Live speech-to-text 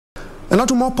And now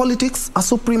to more politics. A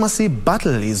supremacy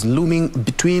battle is looming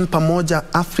between Pamoja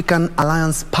African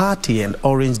Alliance Party and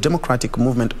Orange Democratic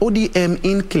Movement ODM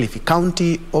in Kilifi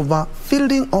County over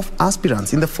fielding of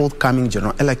aspirants in the forthcoming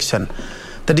general election.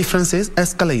 The differences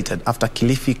escalated after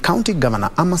Kilifi County Governor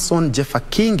Amason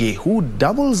Kingi, who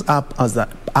doubles up as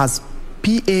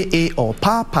PAA or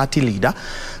PAA party leader,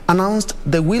 announced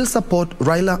they will support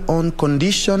Raila on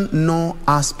condition no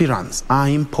aspirants are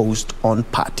imposed on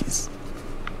parties.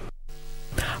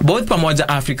 Both Pamoja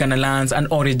African Alliance and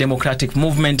Orange Democratic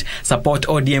Movement support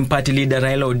ODM party leader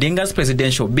Raila Odinga's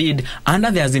presidential bid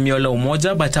under the Azimio la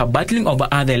Umoja, but are battling over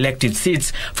other elected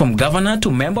seats from governor to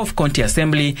member of county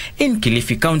assembly in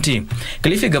Kilifi County.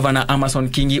 Kilifi Governor Amason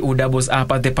Kingi, who doubles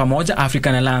up as the Pamoja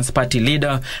African Alliance party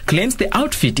leader, claims the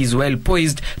outfit is well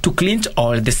poised to clinch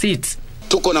all the seats.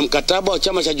 Tuko na mkataba wa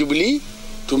chama cha Jubilee,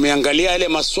 tumeangalia yale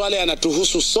maswala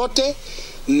yanatuhusu sote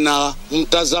na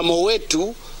mtazamo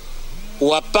wetu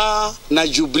wapa na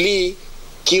Jubilee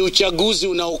kiuchaguzi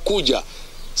unaokuja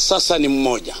sasa ni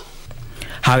mmoja.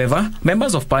 However,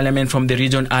 members of parliament from the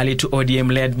region allied to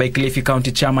ODM led by Kilifi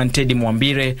County Chairman Teddy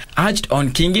Mwambire urged on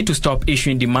Kingi to stop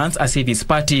issuing demands as if his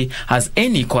party has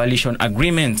any coalition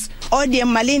agreements. ODM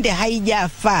Malindi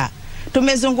haijafaa.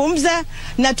 Tumezungumza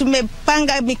na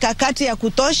tumepanga mikakati ya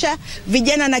kutosha,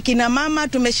 vijana na kina mama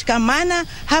tumeshikamana.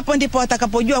 Hapo ndipo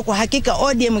watakapojua kwa hakika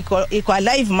ODM iko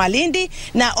alive Malindi,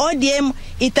 na ODM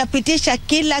itapitisha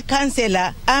kila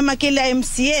kansela ama kila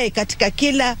MCA katika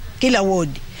kila ward.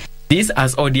 This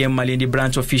as ODM Malindi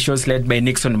branch officials led by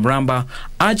Nixon Mramba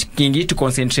urged Kingi to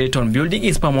concentrate on building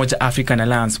his Pamoja African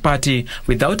Alliance party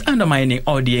without undermining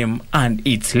ODM and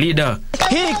its leader.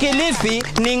 Hii Kilifi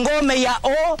ni ngome ya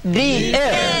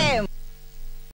ODM.